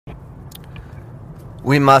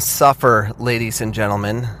We must suffer, ladies and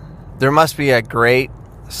gentlemen. There must be a great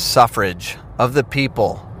suffrage of the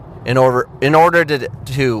people. In order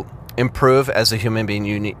to improve as a human being,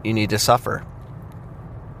 you need to suffer.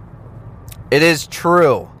 It is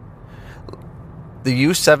true. The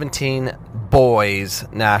U17 boys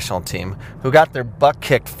national team, who got their butt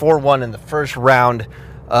kicked 4-1 in the first round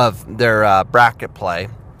of their bracket play,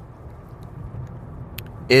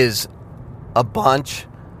 is a bunch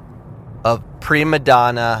of prima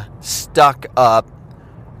donna, stuck up,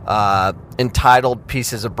 entitled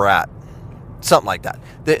pieces of brat. Something like that.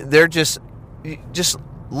 They're just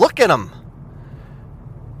look at them.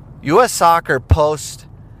 U.S. Soccer posts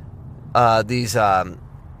these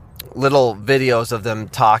little videos of them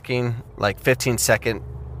talking, like 15-second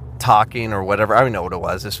talking or whatever. I don't know what it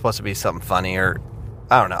was. It's supposed to be something funny or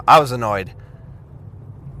I don't know. I was annoyed.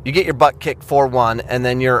 You get your butt kicked 4-1 and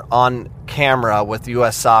then you're on camera with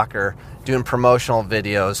U.S. Soccer doing promotional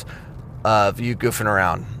videos of you goofing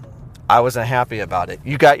around. I wasn't happy about it.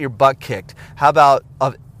 You got your butt kicked. How about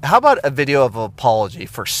a video of an apology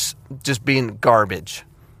for just being garbage?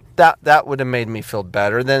 That would have made me feel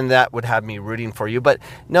better. Then that would have me rooting for you. But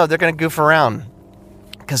no, they're going to goof around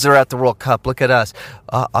because they're at the World Cup. Look at us.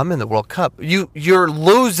 I'm in the World Cup. You're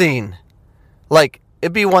losing. Like,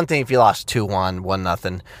 it'd be one thing if you lost 2-1,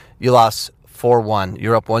 1-0. You lost 4-1.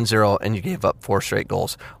 You're up 1-0, and you gave up 4 straight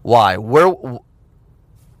goals. Why?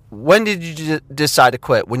 When did you decide to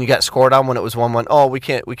quit? When you got scored on, when it was 1-1? Oh, we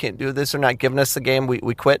can't do this. They're not giving us the game.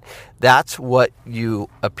 We quit. That's what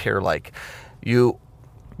you appear like.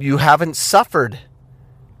 You haven't suffered.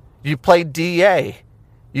 You played DA.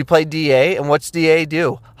 And what's DA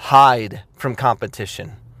do? Hide from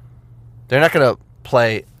competition. They're not going to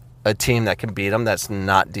play a team that can beat them that's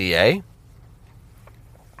not DA.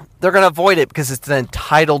 They're going to avoid it because it's an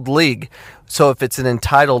entitled league. So if it's an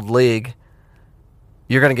entitled league,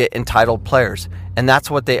 you're going to get entitled players. And that's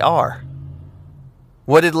what they are.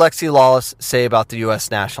 What did Lexi Lawless say about the U.S.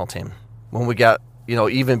 national team when we got,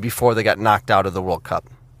 even before they got knocked out of the World Cup?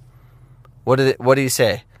 What did he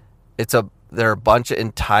say? They're a bunch of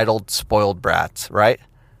entitled, spoiled brats, right?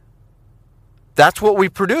 That's what we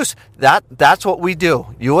produce. That's what we do.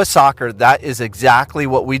 U.S. Soccer, that is exactly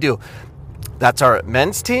what we do. That's our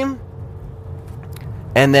men's team.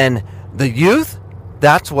 And then the youth,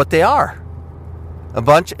 that's what they are. A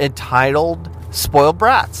bunch of entitled, spoiled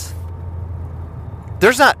brats.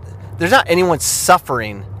 There's not anyone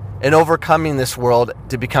suffering and overcoming this world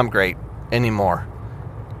to become great anymore.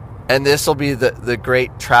 And this will be the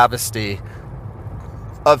great travesty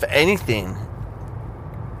of anything,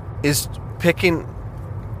 is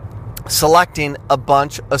selecting a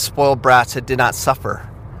bunch of spoiled brats that did not suffer.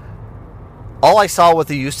 All I saw with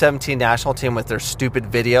the U17 national team with their stupid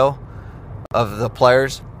video of the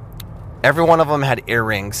players, every one of them had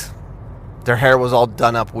earrings. Their hair was all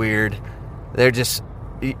done up weird. They're just,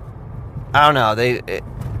 I don't know,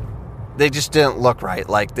 they just didn't look right.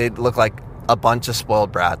 Like, they looked like a bunch of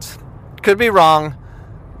spoiled brats. Could be wrong,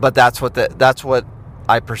 but that's what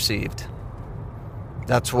I perceived.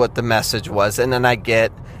 That's what the message was. And then I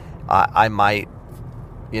might,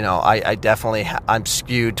 I definitely, I'm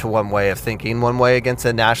skewed to one way of thinking, one way against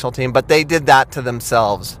the national team, but they did that to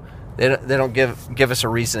themselves. They don't give us a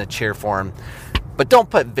reason to cheer for them. But don't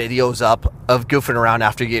put videos up of goofing around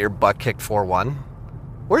after you get your butt kicked 4-1.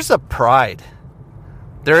 Where's the pride?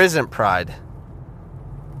 There isn't pride.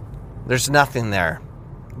 There's nothing there.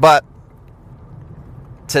 But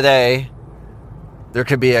today, there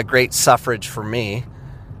could be a great suffrage for me.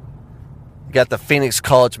 You got the Phoenix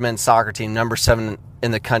College men's soccer team, number 7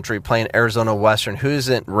 in the country, playing Arizona Western, who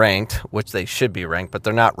isn't ranked, which they should be ranked, but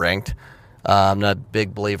they're not ranked. I'm not a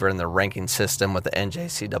big believer in the ranking system with the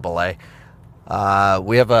NJCAA.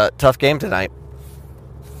 We have a tough game tonight.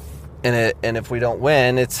 And if we don't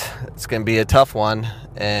win, it's going to be a tough one,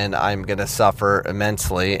 and I'm going to suffer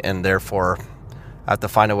immensely, and therefore I have to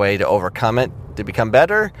find a way to overcome it, to become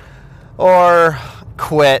better, or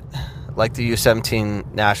quit. Like the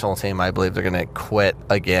U17 national team, I believe they're going to quit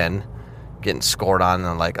again, getting scored on,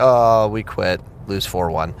 and like, oh, we quit, lose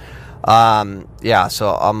 4-1.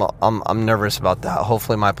 So I'm nervous about that.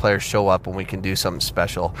 Hopefully my players show up and we can do something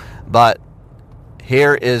special. But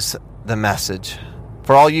here is the message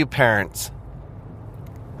for all you parents.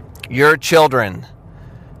 Your children,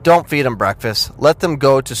 don't feed them breakfast. Let them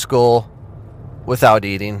go to school without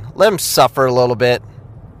eating. Let them suffer a little bit.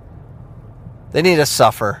 They need to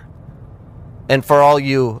suffer. And for all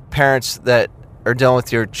you parents that are dealing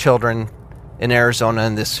with your children in Arizona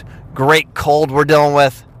in this great cold we're dealing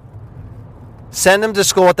with, send them to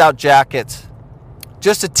school without jackets.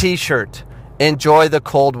 Just a t-shirt Enjoy the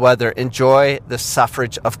cold weather. Enjoy the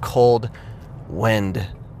suffrage of cold wind.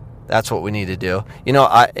 That's what we need to do. You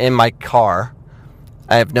know, in my car,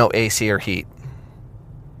 I have no AC or heat.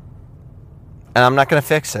 And I'm not going to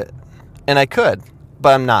fix it. And I could,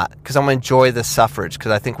 but I'm not. Because I'm going to enjoy the suffrage.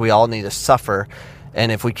 Because I think we all need to suffer.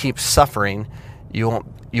 And if we keep suffering, you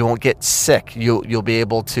won't get sick. You'll be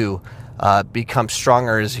able to become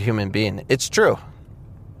stronger as a human being. It's true.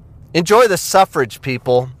 Enjoy the suffrage,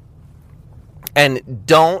 people. And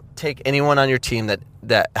don't take anyone on your team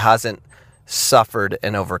that hasn't suffered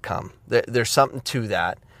and overcome. There's something to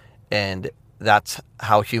that. And that's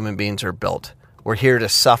how human beings are built. We're here to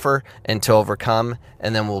suffer and to overcome,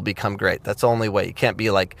 and then we'll become great. That's the only way. You can't be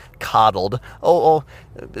like coddled.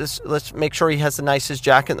 Let's make sure he has the nicest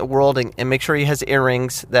jacket in the world and make sure he has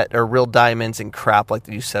earrings that are real diamonds and crap like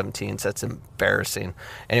the U-17s. That's embarrassing.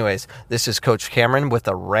 Anyways, this is Coach Cameron with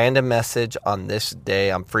a random message on this day.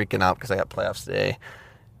 I'm freaking out because I got playoffs today.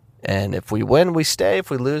 And if we win, we stay. If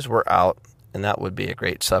we lose, we're out. And that would be a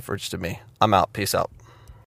great suffrage to me. I'm out. Peace out.